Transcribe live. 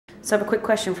So I have a quick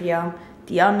question for y'all.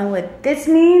 Do y'all know what this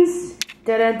means?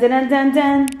 Dun, dun, dun, dun,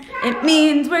 dun. It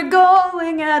means we're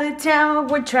going out of town.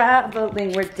 We're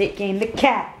traveling. We're taking the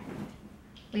cat.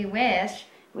 We wish.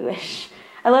 We wish.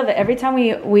 I love it. Every time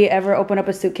we ever open up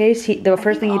a suitcase, the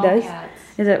first thing he does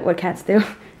is it what cats do.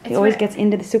 He always gets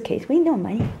into the suitcase. What are you doing,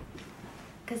 buddy?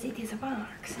 Because it is a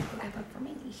box. Look at that for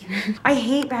me. I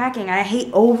hate packing. I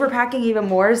hate overpacking even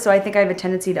more, so I think I have a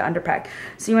tendency to underpack.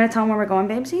 So you want to tell them where we're going,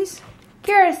 babesies?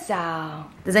 Curacao.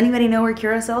 Does anybody know where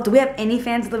Curacao? Do we have any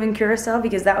fans that live in Curacao?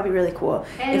 Because that would be really cool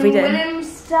if we did.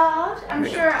 Willemstad. I'm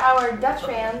sure our Dutch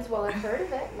fans will have heard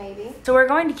of it, maybe. So we're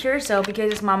going to Curacao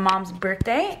because it's my mom's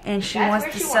birthday, and she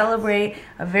wants to celebrate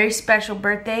a very special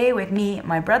birthday with me,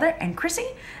 my brother, and Chrissy.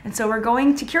 And so we're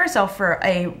going to Curacao for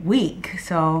a week.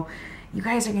 So you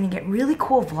guys are gonna get really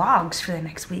cool vlogs for the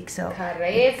next week. So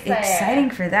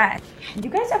exciting for that. Do you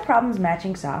guys have problems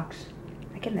matching socks?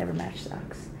 I can never match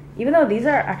socks. Even though these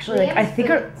are actually like, I think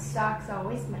socks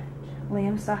always match.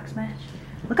 Liam's socks match.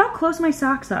 Look how close my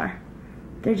socks are.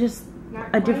 They're just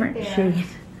a different shade.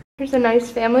 Here's a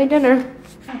nice family dinner.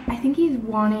 I think he's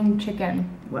wanting chicken.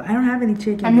 Well, I don't have any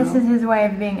chicken. And this is his way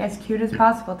of being as cute as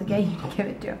possible to get you to give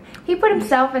it to him. He put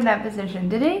himself in that position,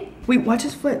 did he? Wait, watch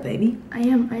his foot, baby. I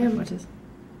am. Watch this.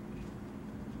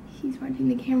 He's watching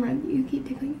the camera. You keep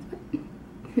tickling his foot.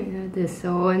 Yeah, this is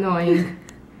so annoying.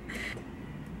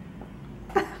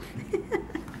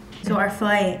 So our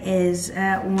flight is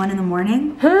at 1 in the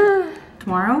morning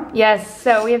tomorrow. Yes,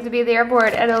 so we have to be at the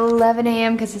airport at 11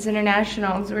 a.m. because it's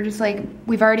international. So we're just like,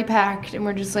 we've already packed and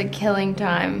we're just like killing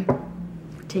time.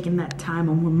 We're taking that time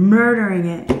and we're murdering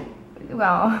it.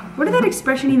 Well. Where did that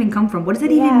expression even come from? What does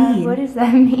that even mean? What does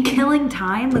that mean? Killing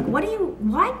time? Like what?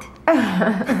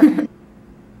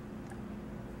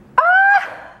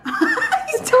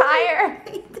 He's tired.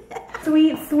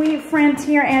 Sweet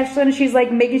frontier Ashlyn. She's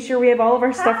like making sure we have all of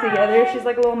our stuff together. She's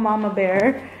like a little mama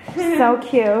bear. So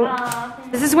cute.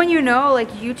 This is when you know like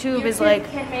YouTube is like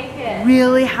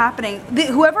really happening.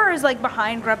 Whoever is like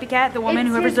behind Grumpy Cat, the woman,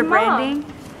 whoever's their branding,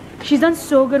 she's done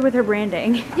so good with her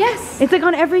branding. Yes. It's like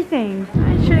on everything.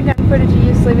 I should have gotten footage of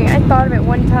you sleeping. I thought of it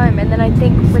one time and then I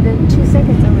think within 2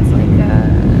 seconds I was like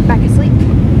back asleep.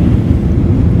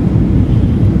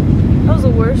 That was the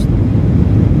worst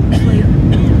sleep.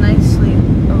 Night sleep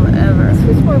ever.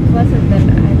 This was more pleasant than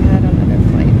I've had on other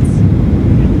flights.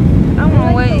 I don't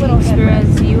know what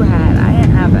experience you had. I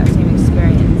didn't have that same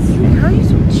experience. How are you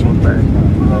so chipper?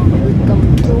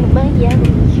 Welcome to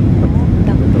Miami.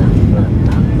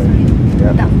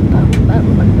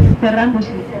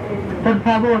 Cerrándose. Por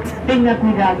favor, tenga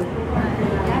cuidado.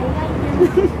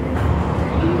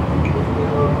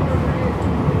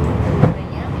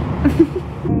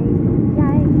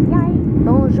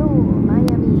 Bonjour, Miami.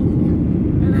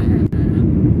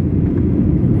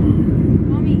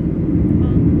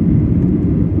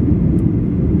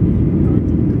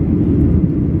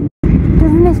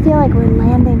 Doesn't this feel like we're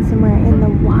landing somewhere in the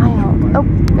wild? Oh,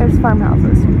 there's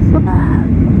farmhouses.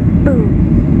 Boom.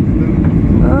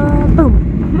 Boom.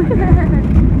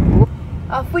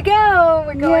 Off we go.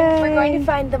 We're going to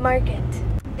find the market.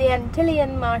 The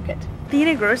Antillean market. Being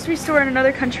a grocery store in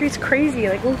another country is crazy.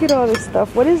 Like, look at all this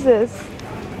stuff. What is this?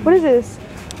 What is this?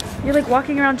 You're like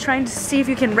walking around trying to see if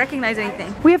you can recognize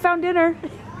anything. We have found dinner.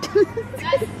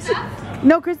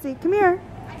 No, Chrissy, come here.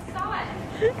 I saw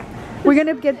it. We're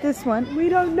gonna get this one. We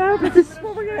don't know, but this is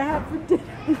what we're gonna have for dinner.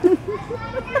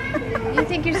 You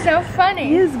think you're so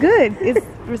funny. It is good. It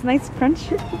was nice crunch.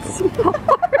 Why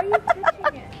are you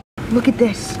touching it? Look at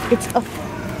this. It's a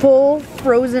full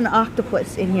frozen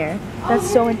octopus in here. That's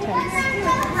so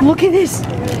intense. Look at this.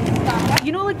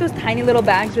 You know like those tiny little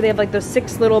bags where they have like those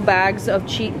 6 little bags of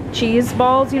cheese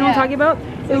balls? You know what I'm talking about?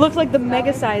 It looks like the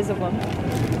mega size of them.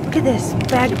 Look at this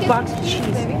box of cheese.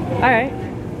 Alright.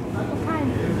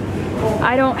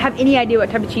 I don't have any idea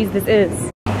what type of cheese this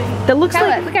is. That looks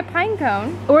like a pine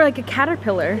cone. Or like a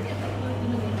caterpillar.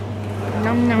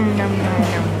 Nom nom nom nom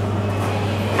nom.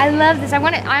 I love this. I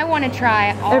want to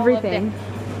try all everything. Of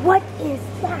what is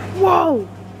that? Whoa!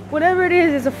 Whatever it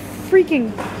is a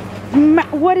freaking.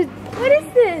 What is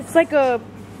this? It's like a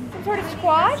some sort of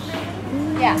squash.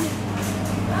 Yeah.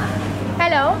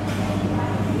 Hello.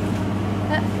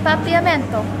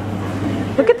 Papiamento.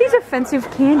 Look at these offensive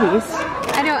candies.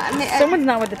 I know. Someone's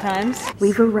not with the times.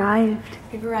 We've arrived.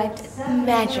 We've arrived.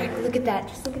 Magic. Look at that.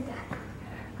 Just look at that.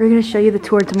 We're gonna show you the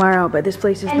tour tomorrow, but this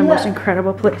place is the most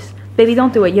incredible place. Baby,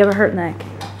 don't do it. You have a hurt neck.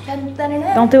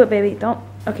 Don't do it, baby. Don't.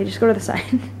 Okay, just go to the side.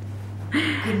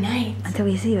 Good night. Until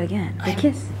we see you again. I'm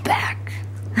kiss. Back.